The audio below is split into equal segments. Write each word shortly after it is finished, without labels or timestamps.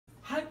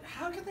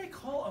How can they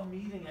call a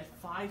meeting at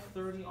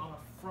 5:30 on a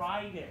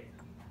Friday?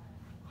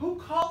 Who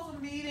calls a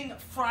meeting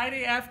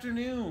Friday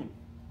afternoon?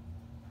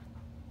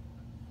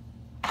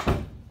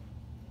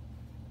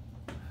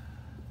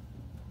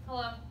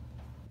 Hello.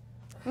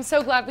 I'm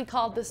so glad we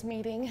called this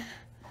meeting.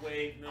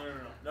 Wait, no,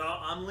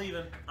 I'm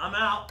leaving. I'm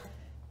out.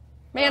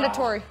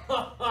 Mandatory.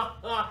 Well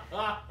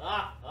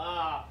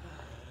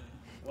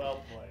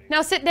played.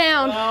 Now sit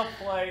down. Well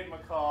played,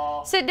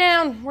 McCall. Sit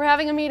down. We're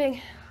having a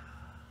meeting.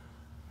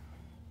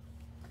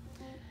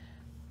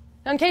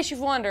 Now, in case you've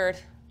wondered,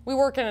 we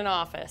work in an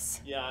office.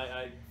 Yeah,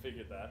 I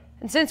figured that.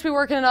 And since we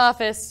work in an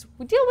office,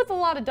 we deal with a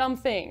lot of dumb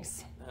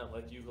things.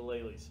 Like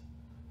ukuleles.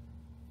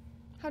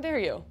 How dare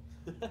you?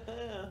 See.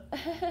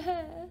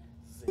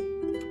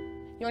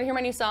 You want to hear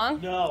my new song?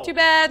 No. Too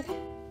bad.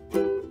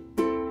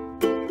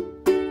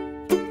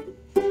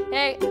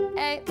 Hey,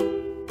 hey.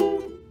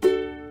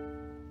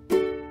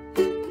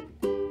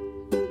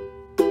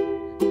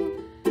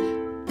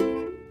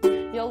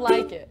 You'll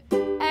like it.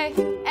 Hey,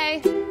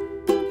 hey.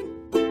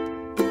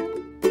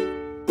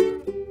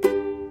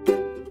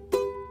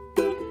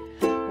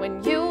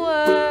 When you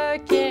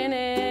work in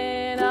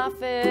an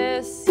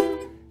office,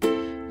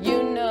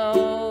 you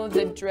know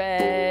the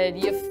dread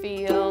you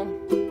feel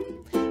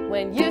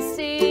when you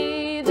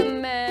see the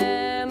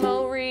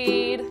memo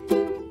read.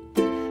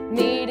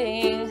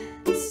 Meeting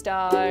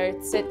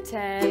starts at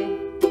 10.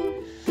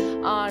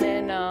 On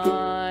and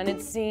on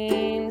it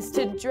seems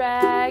to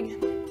drag.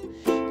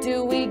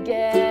 Do we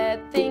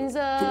get things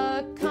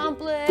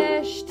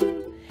accomplished?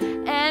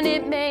 And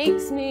it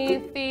makes me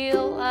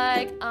feel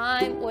like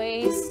I'm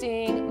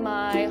wasting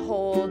my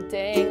whole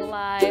dang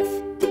life.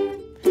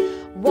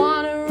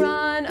 Wanna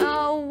run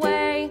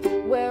away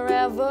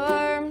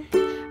wherever.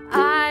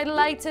 I'd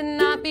like to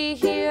not be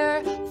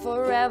here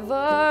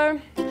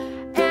forever.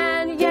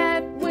 And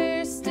yet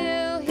we're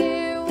still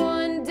here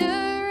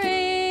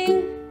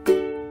wondering,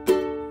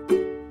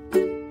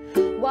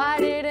 why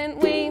didn't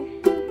we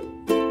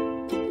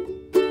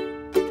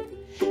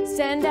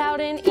send out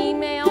an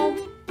email?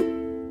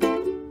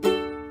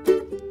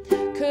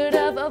 Could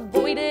have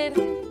avoided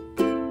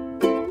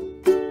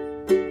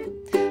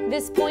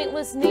this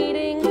pointless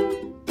meeting.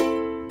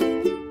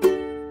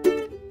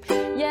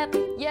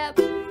 Yep.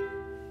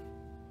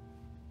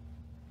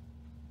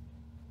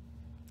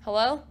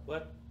 Hello?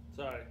 What?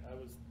 Sorry, I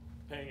was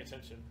paying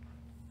attention.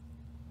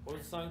 What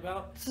was the song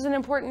about? This is an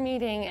important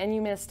meeting and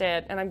you missed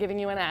it, and I'm giving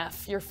you an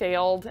F. You're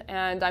failed,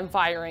 and I'm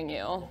firing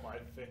you. Oh,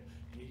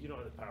 you don't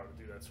have the power to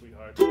do that,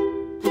 sweetheart.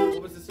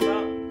 What was this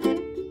about?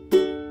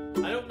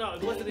 I don't know.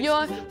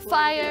 You're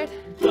fired.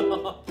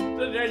 No,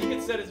 you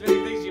can set as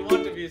many things you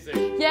want to music.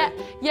 Yeah.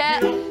 You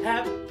don't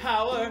have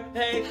power.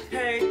 Hey,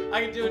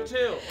 I can do it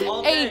too.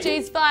 All day.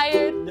 AJ's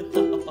fired. No.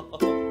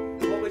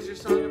 What was your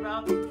song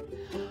about?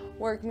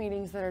 Work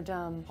meetings that are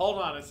dumb. Hold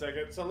on a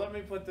second. So let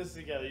me put this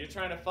together. You're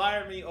trying to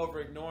fire me over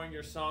ignoring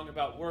your song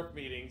about work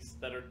meetings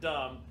that are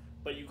dumb,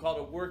 but you called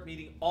a work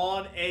meeting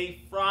on a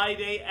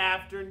Friday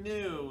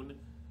afternoon. Is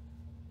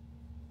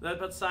that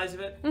about the size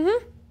of it?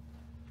 Mm-hmm.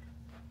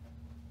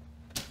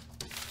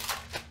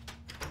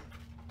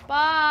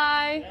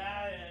 Bye. Yeah.